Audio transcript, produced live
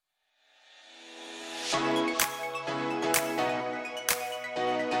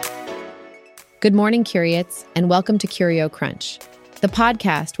Good morning, Curiates, and welcome to Curio Crunch, the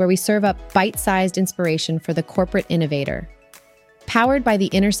podcast where we serve up bite-sized inspiration for the corporate innovator. Powered by the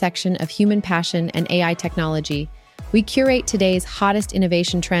intersection of human passion and AI technology, we curate today's hottest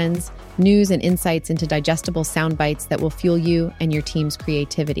innovation trends, news, and insights into digestible sound bites that will fuel you and your team's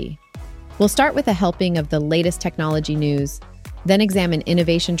creativity. We'll start with a helping of the latest technology news, then examine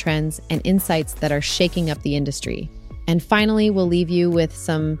innovation trends and insights that are shaking up the industry. And finally, we'll leave you with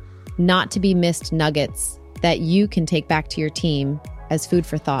some not-to-be-missed nuggets that you can take back to your team as food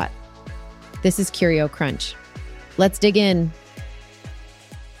for thought. This is Curio Crunch. Let's dig in.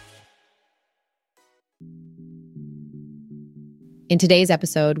 In today's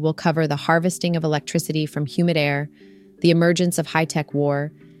episode, we'll cover the harvesting of electricity from humid air, the emergence of high-tech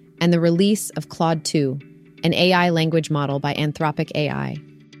war, and the release of Claude 2, an AI language model by Anthropic AI.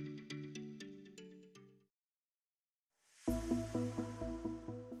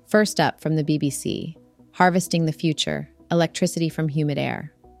 First up from the BBC, Harvesting the Future, Electricity from Humid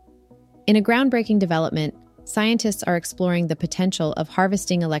Air. In a groundbreaking development, scientists are exploring the potential of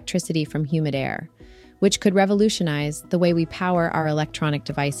harvesting electricity from humid air, which could revolutionize the way we power our electronic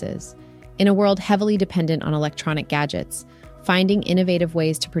devices. In a world heavily dependent on electronic gadgets, finding innovative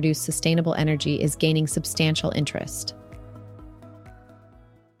ways to produce sustainable energy is gaining substantial interest.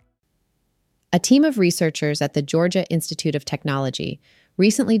 A team of researchers at the Georgia Institute of Technology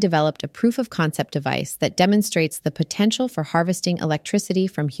recently developed a proof-of-concept device that demonstrates the potential for harvesting electricity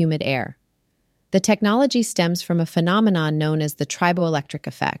from humid air. The technology stems from a phenomenon known as the triboelectric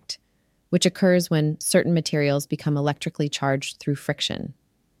effect, which occurs when certain materials become electrically charged through friction.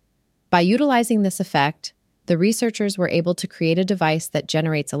 By utilizing this effect, the researchers were able to create a device that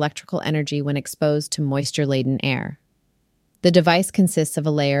generates electrical energy when exposed to moisture-laden air. The device consists of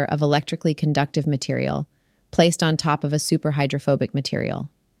a layer of electrically conductive material placed on top of a superhydrophobic material.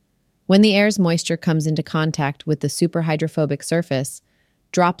 When the air's moisture comes into contact with the superhydrophobic surface,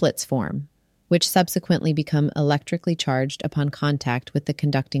 droplets form, which subsequently become electrically charged upon contact with the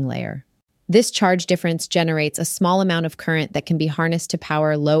conducting layer. This charge difference generates a small amount of current that can be harnessed to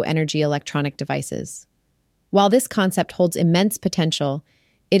power low-energy electronic devices. While this concept holds immense potential,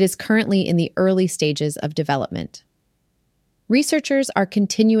 it is currently in the early stages of development. Researchers are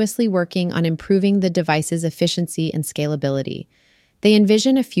continuously working on improving the device's efficiency and scalability. They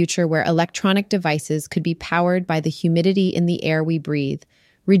envision a future where electronic devices could be powered by the humidity in the air we breathe,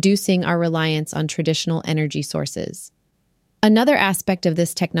 reducing our reliance on traditional energy sources. Another aspect of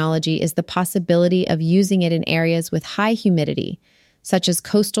this technology is the possibility of using it in areas with high humidity, such as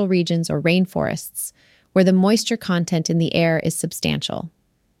coastal regions or rainforests, where the moisture content in the air is substantial.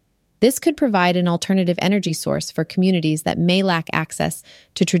 This could provide an alternative energy source for communities that may lack access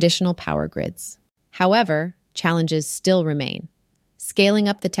to traditional power grids. However, challenges still remain. Scaling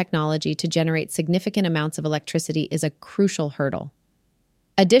up the technology to generate significant amounts of electricity is a crucial hurdle.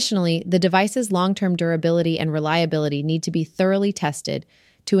 Additionally, the device's long-term durability and reliability need to be thoroughly tested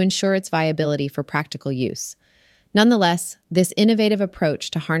to ensure its viability for practical use. Nonetheless, this innovative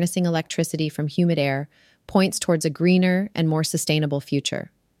approach to harnessing electricity from humid air points towards a greener and more sustainable future.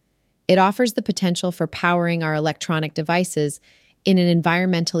 It offers the potential for powering our electronic devices in an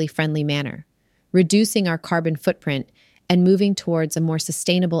environmentally friendly manner, reducing our carbon footprint and moving towards a more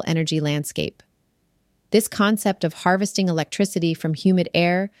sustainable energy landscape. This concept of harvesting electricity from humid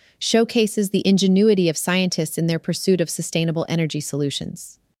air showcases the ingenuity of scientists in their pursuit of sustainable energy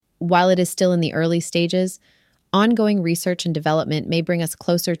solutions. While it is still in the early stages, ongoing research and development may bring us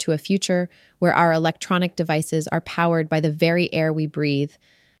closer to a future where our electronic devices are powered by the very air we breathe.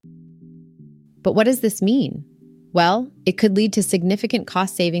 But what does this mean? Well, it could lead to significant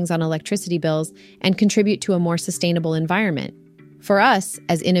cost savings on electricity bills and contribute to a more sustainable environment. For us,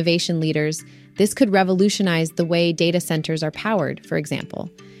 as innovation leaders, this could revolutionize the way data centers are powered, for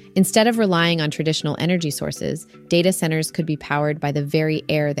example. Instead of relying on traditional energy sources, data centers could be powered by the very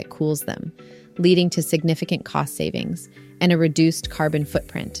air that cools them, leading to significant cost savings and a reduced carbon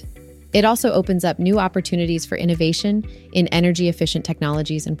footprint. It also opens up new opportunities for innovation in energy-efficient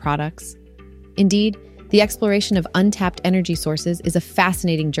technologies and products. Indeed, the exploration of untapped energy sources is a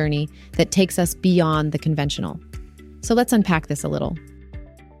fascinating journey that takes us beyond the conventional. So let's unpack this a little.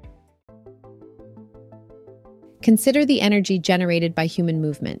 Consider the energy generated by human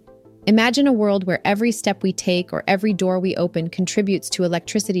movement. Imagine a world where every step we take or every door we open contributes to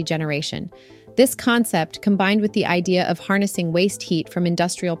electricity generation. This concept, combined with the idea of harnessing waste heat from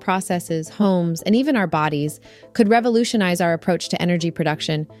industrial processes, homes, and even our bodies, could revolutionize our approach to energy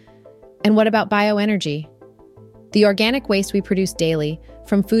production. And what about bioenergy? The organic waste we produce daily,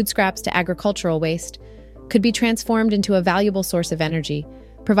 from food scraps to agricultural waste, could be transformed into a valuable source of energy,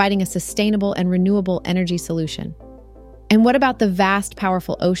 providing a sustainable and renewable energy solution. And what about the vast,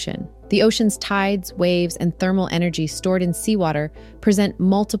 powerful ocean? The ocean's tides, waves, and thermal energy stored in seawater present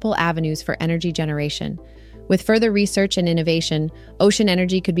multiple avenues for energy generation. With further research and innovation, ocean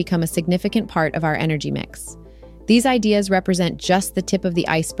energy could become a significant part of our energy mix. These ideas represent just the tip of the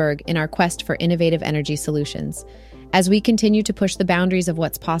iceberg in our quest for innovative energy solutions. As we continue to push the boundaries of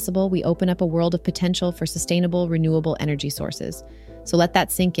what's possible, we open up a world of potential for sustainable, renewable energy sources. So let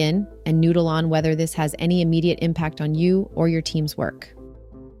that sink in and noodle on whether this has any immediate impact on you or your team's work.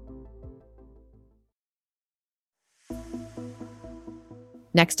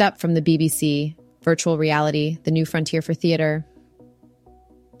 Next up from the BBC, virtual reality, the new frontier for theater.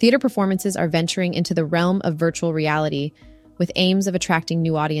 Theater performances are venturing into the realm of virtual reality with aims of attracting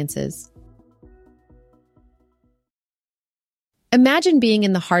new audiences. Imagine being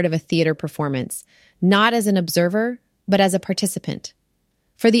in the heart of a theater performance, not as an observer, but as a participant.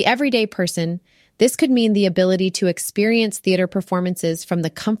 For the everyday person, this could mean the ability to experience theater performances from the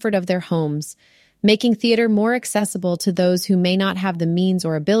comfort of their homes, making theater more accessible to those who may not have the means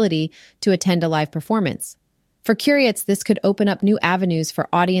or ability to attend a live performance. For curates, this could open up new avenues for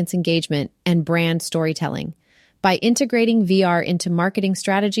audience engagement and brand storytelling. By integrating VR into marketing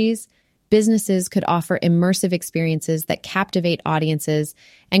strategies, businesses could offer immersive experiences that captivate audiences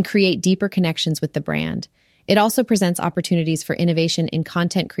and create deeper connections with the brand. It also presents opportunities for innovation in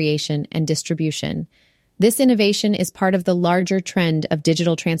content creation and distribution. This innovation is part of the larger trend of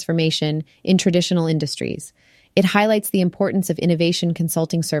digital transformation in traditional industries. It highlights the importance of innovation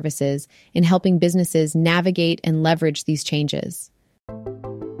consulting services in helping businesses navigate and leverage these changes.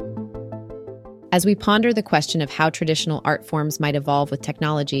 As we ponder the question of how traditional art forms might evolve with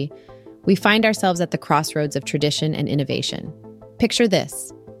technology, we find ourselves at the crossroads of tradition and innovation. Picture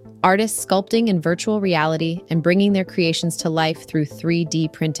this: artists sculpting in virtual reality and bringing their creations to life through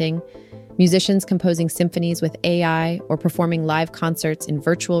 3D printing, musicians composing symphonies with AI or performing live concerts in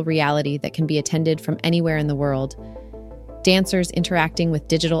virtual reality that can be attended from anywhere in the world, dancers interacting with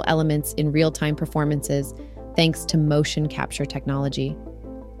digital elements in real-time performances thanks to motion capture technology,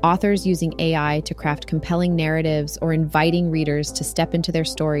 authors using AI to craft compelling narratives or inviting readers to step into their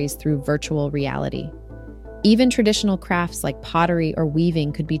stories through virtual reality. Even traditional crafts like pottery or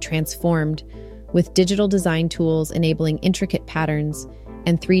weaving could be transformed, with digital design tools enabling intricate patterns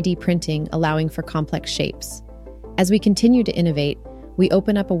and 3D printing allowing for complex shapes. As we continue to innovate, we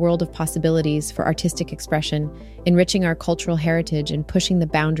open up a world of possibilities for artistic expression, enriching our cultural heritage and pushing the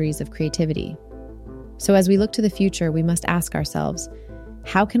boundaries of creativity. So as we look to the future, we must ask ourselves,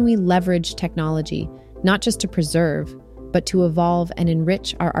 how can we leverage technology, not just to preserve, but to evolve and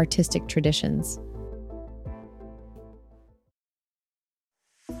enrich our artistic traditions?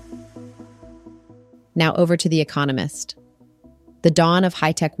 Now over to The Economist. The dawn of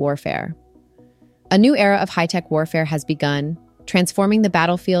high-tech warfare. A new era of high-tech warfare has begun, transforming the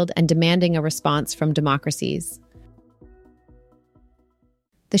battlefield and demanding a response from democracies.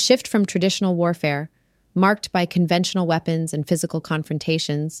 The shift from traditional warfare, marked by conventional weapons and physical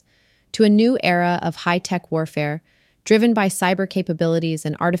confrontations, to a new era of high-tech warfare, driven by cyber capabilities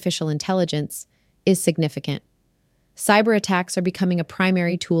and artificial intelligence, is significant. Cyber attacks are becoming a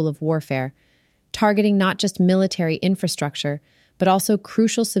primary tool of warfare, targeting not just military infrastructure, but also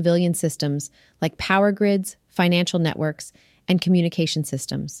crucial civilian systems like power grids, financial networks, and communication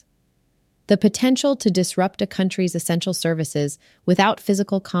systems. The potential to disrupt a country's essential services without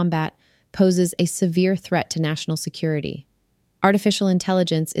physical combat poses a severe threat to national security. Artificial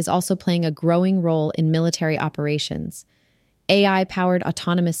intelligence is also playing a growing role in military operations. AI-powered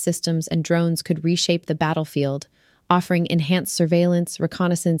autonomous systems and drones could reshape the battlefield, offering enhanced surveillance,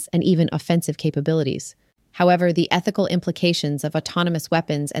 reconnaissance, and even offensive capabilities. However, the ethical implications of autonomous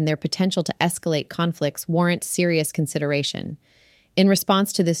weapons and their potential to escalate conflicts warrant serious consideration. In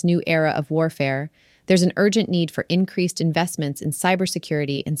response to this new era of warfare, there's an urgent need for increased investments in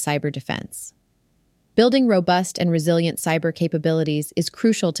cybersecurity and cyber defense. Building robust and resilient cyber capabilities is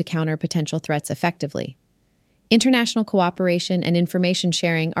crucial to counter potential threats effectively. International cooperation and information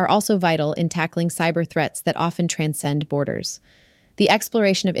sharing are also vital in tackling cyber threats that often transcend borders. The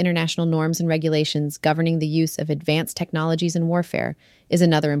exploration of international norms and regulations governing the use of advanced technologies in warfare is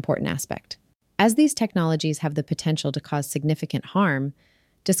another important aspect. As these technologies have the potential to cause significant harm,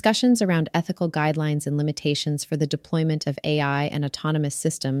 discussions around ethical guidelines and limitations for the deployment of AI and autonomous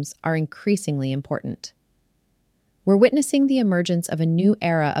systems are increasingly important. We're witnessing the emergence of a new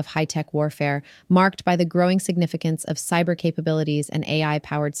era of high-tech warfare marked by the growing significance of cyber capabilities and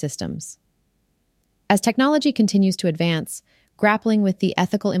AI-powered systems. As technology continues to advance, Grappling with the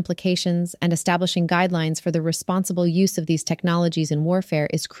ethical implications and establishing guidelines for the responsible use of these technologies in warfare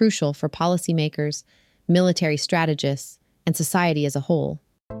is crucial for policymakers, military strategists, and society as a whole.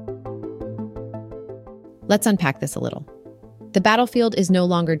 Let's unpack this a little. The battlefield is no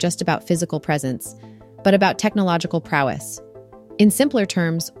longer just about physical presence, but about technological prowess. In simpler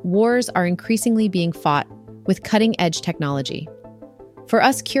terms, wars are increasingly being fought with cutting-edge technology. For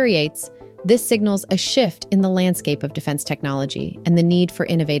us curiates, this signals a shift in the landscape of defense technology and the need for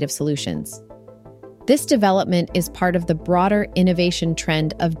innovative solutions. This development is part of the broader innovation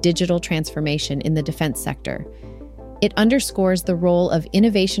trend of digital transformation in the defense sector. It underscores the role of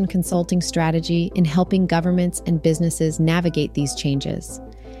innovation consulting strategy in helping governments and businesses navigate these changes.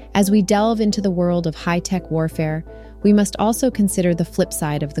 As we delve into the world of high-tech warfare, we must also consider the flip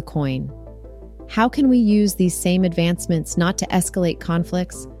side of the coin. How can we use these same advancements not to escalate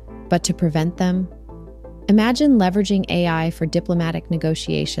conflicts, but to prevent them? Imagine leveraging AI for diplomatic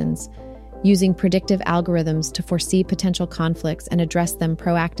negotiations, using predictive algorithms to foresee potential conflicts and address them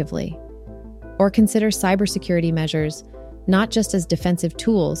proactively. Or consider cybersecurity measures, not just as defensive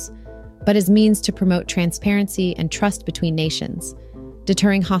tools, but as means to promote transparency and trust between nations,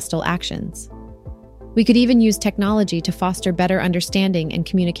 deterring hostile actions. We could even use technology to foster better understanding and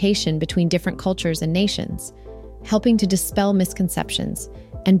communication between different cultures and nations, helping to dispel misconceptions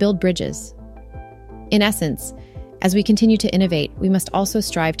and build bridges. In essence, as we continue to innovate, we must also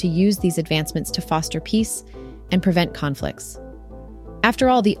strive to use these advancements to foster peace and prevent conflicts. After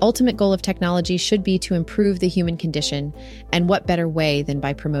all, the ultimate goal of technology should be to improve the human condition, and what better way than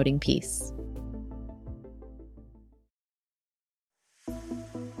by promoting peace?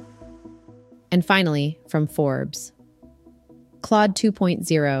 And finally, from Forbes, Claude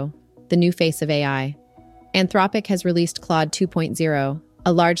 2.0, the new face of AI. Anthropic has released Claude 2.0,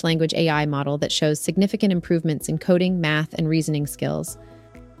 a large language AI model that shows significant improvements in coding, math, and reasoning skills.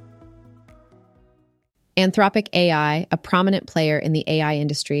 Anthropic AI, a prominent player in the AI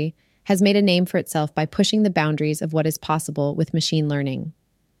industry, has made a name for itself by pushing the boundaries of what is possible with machine learning.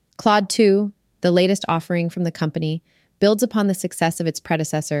 Claude 2, the latest offering from the company, builds upon the success of its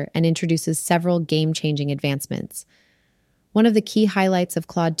predecessor and introduces several game-changing advancements. One of the key highlights of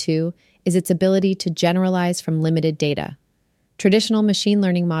Claude 2 is its ability to generalize from limited data. Traditional machine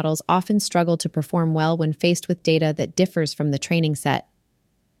learning models often struggle to perform well when faced with data that differs from the training set.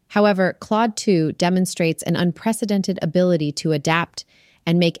 However, Claude 2 demonstrates an unprecedented ability to adapt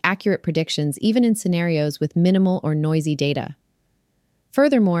and make accurate predictions even in scenarios with minimal or noisy data.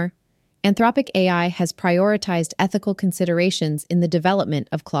 Furthermore, Anthropic AI has prioritized ethical considerations in the development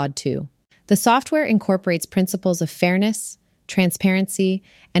of Claude 2. The software incorporates principles of fairness, transparency,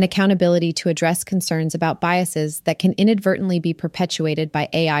 and accountability to address concerns about biases that can inadvertently be perpetuated by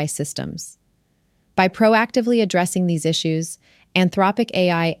AI systems. By proactively addressing these issues, Anthropic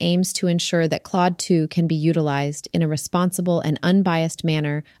AI aims to ensure that Claude 2 can be utilized in a responsible and unbiased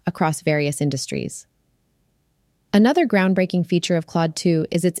manner across various industries. Another groundbreaking feature of Claude 2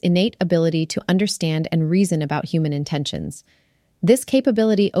 is its innate ability to understand and reason about human intentions. This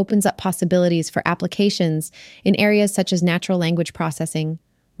capability opens up possibilities for applications in areas such as natural language processing,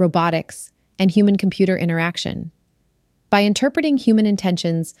 robotics, and human-computer interaction. By interpreting human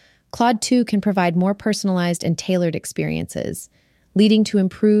intentions, Claude 2 can provide more personalized and tailored experiences, leading to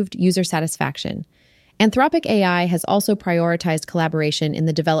improved user satisfaction. Anthropic AI has also prioritized collaboration in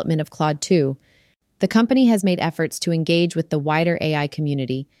the development of Claude 2. The company has made efforts to engage with the wider AI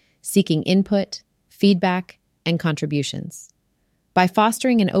community, seeking input, feedback, and contributions. By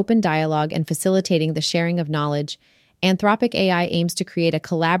fostering an open dialogue and facilitating the sharing of knowledge, Anthropic AI aims to create a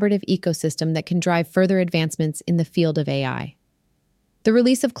collaborative ecosystem that can drive further advancements in the field of AI. The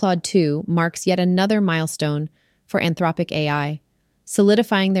release of Claude 2 marks yet another milestone for Anthropic AI,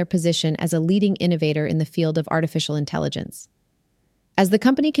 solidifying their position as a leading innovator in the field of artificial intelligence. As the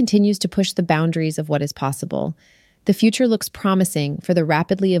company continues to push the boundaries of what is possible, the future looks promising for the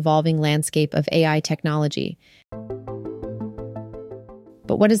rapidly evolving landscape of AI technology.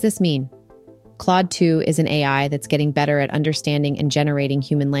 But what does this mean? Claude 2 is an AI that's getting better at understanding and generating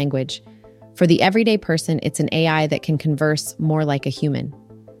human language. For the everyday person, it's an AI that can converse more like a human.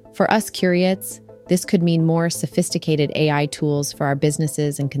 For us curiates, this could mean more sophisticated AI tools for our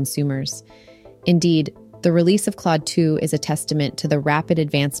businesses and consumers. Indeed, the release of Claude 2 is a testament to the rapid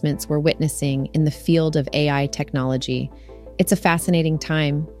advancements we're witnessing in the field of AI technology. It's a fascinating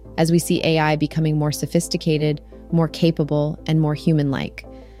time as we see AI becoming more sophisticated, more capable, and more human-like.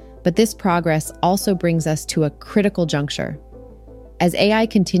 But this progress also brings us to a critical juncture. As AI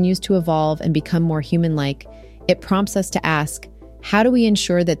continues to evolve and become more human-like, it prompts us to ask, how do we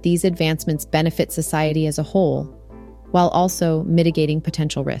ensure that these advancements benefit society as a whole? while also mitigating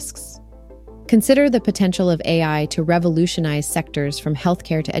potential risks. Consider the potential of AI to revolutionize sectors from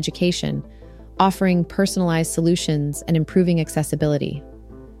healthcare to education, offering personalized solutions and improving accessibility.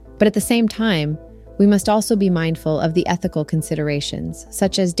 But at the same time, we must also be mindful of the ethical considerations,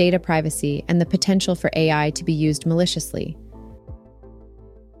 such as data privacy and the potential for AI to be used maliciously.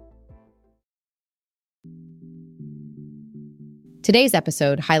 Today's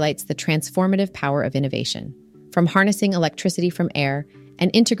episode highlights the transformative power of innovation, from harnessing electricity from air and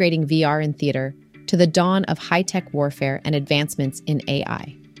integrating VR in theater to the dawn of high-tech warfare and advancements in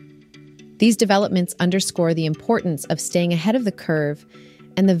AI. These developments underscore the importance of staying ahead of the curve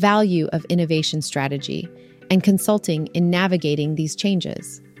and the value of innovation strategy and consulting in navigating these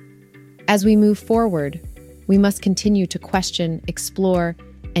changes. As we move forward, we must continue to question, explore,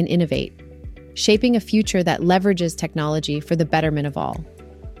 and innovate, shaping a future that leverages technology for the betterment of all.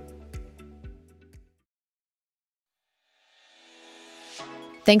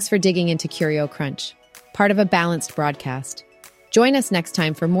 Thanks for digging into Curio Crunch, part of a balanced broadcast. Join us next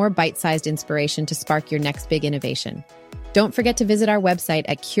time for more bite-sized inspiration to spark your next big innovation. Don't forget to visit our website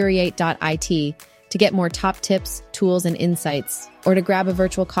at curiate.it to get more top tips, tools, and insights, or to grab a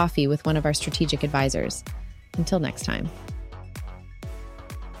virtual coffee with one of our strategic advisors. Until next time.